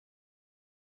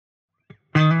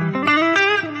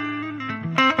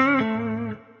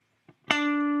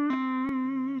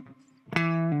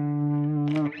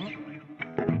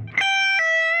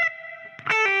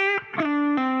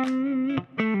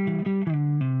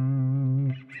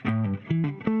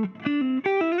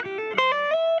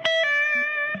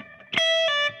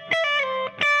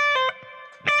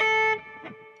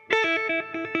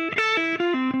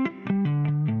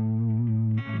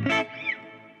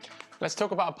Let's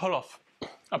talk about a pull-off.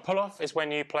 A pull-off is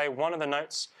when you play one of the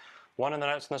notes on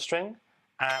the string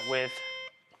with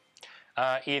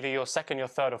either your second, your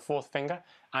third, or fourth finger,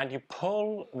 and you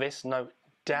pull this note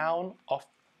down off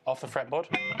the fretboard.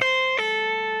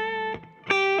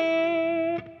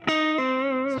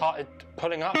 It's hard.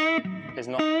 Pulling up is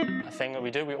not a thing that we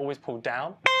do. We always pull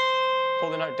down.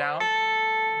 Pull the note down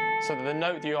so that the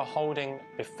note that you're holding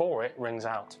before it rings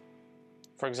out.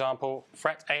 For example,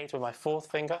 fret 8 with my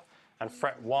fourth finger and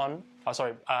fret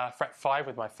 5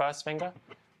 with my first finger.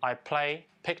 I play,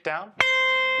 pick down,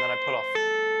 and then I pull off.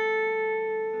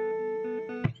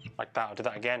 Like that. I'll do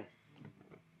that again.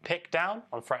 Pick down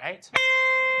on fret 8,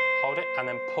 hold it, and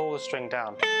then pull the string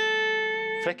down.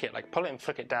 Flick it, like pull it and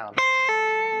flick it down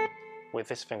with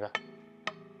this finger.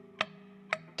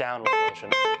 Downward motion.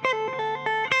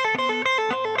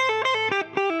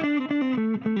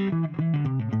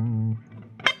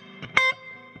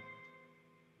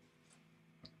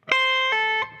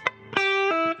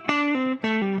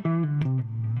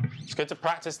 It's good to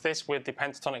practice this with the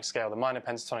pentatonic scale, the minor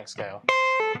pentatonic scale.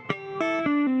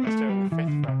 Let's do it on the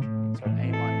 5th fret, so an A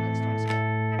minor pentatonic scale.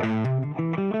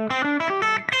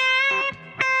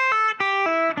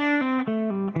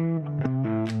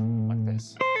 Like this.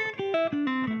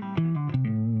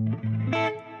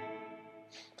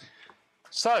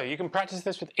 So you can practice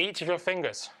this with each of your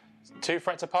fingers, 2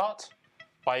 frets apart,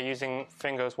 by using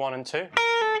fingers 1 and 2.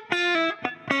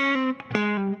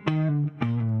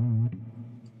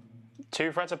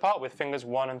 2 frets apart with fingers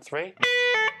 1 and 3,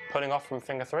 pulling off from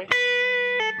finger 3,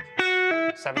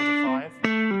 7 to 5,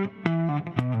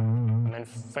 and then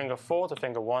finger 4 to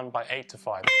finger 1 by 8 to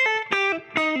 5.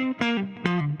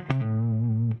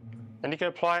 Then you can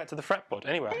apply it to the fretboard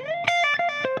anywhere.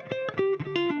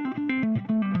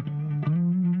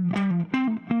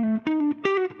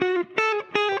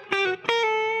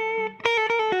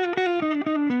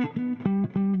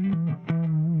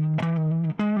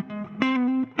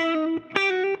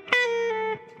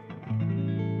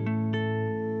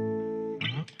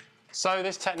 So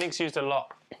this technique's used a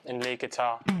lot in lead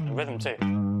guitar and rhythm too.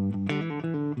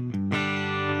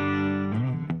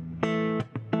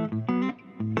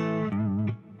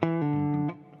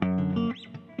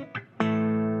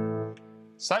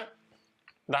 So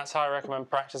that's how I recommend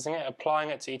practicing it,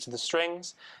 applying it to each of the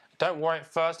strings. Don't worry at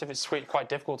first if it's quite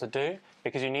difficult to do,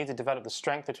 because you need to develop the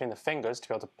strength between the fingers to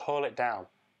be able to pull it down.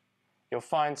 You'll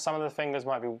find some of the fingers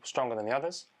might be stronger than the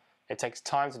others. It takes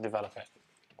time to develop it.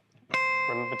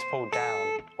 Remember to pull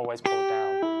down. Always pull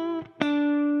down.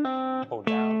 Pull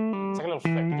down. It's like a little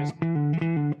flick. You just...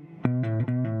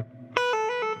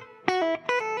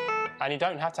 And you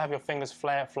don't have to have your fingers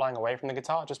flying away from the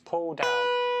guitar. Just pull down.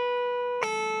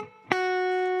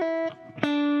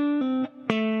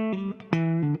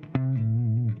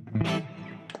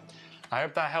 I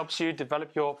hope that helps you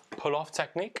develop your pull-off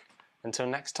technique. Until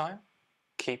next time,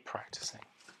 keep practicing.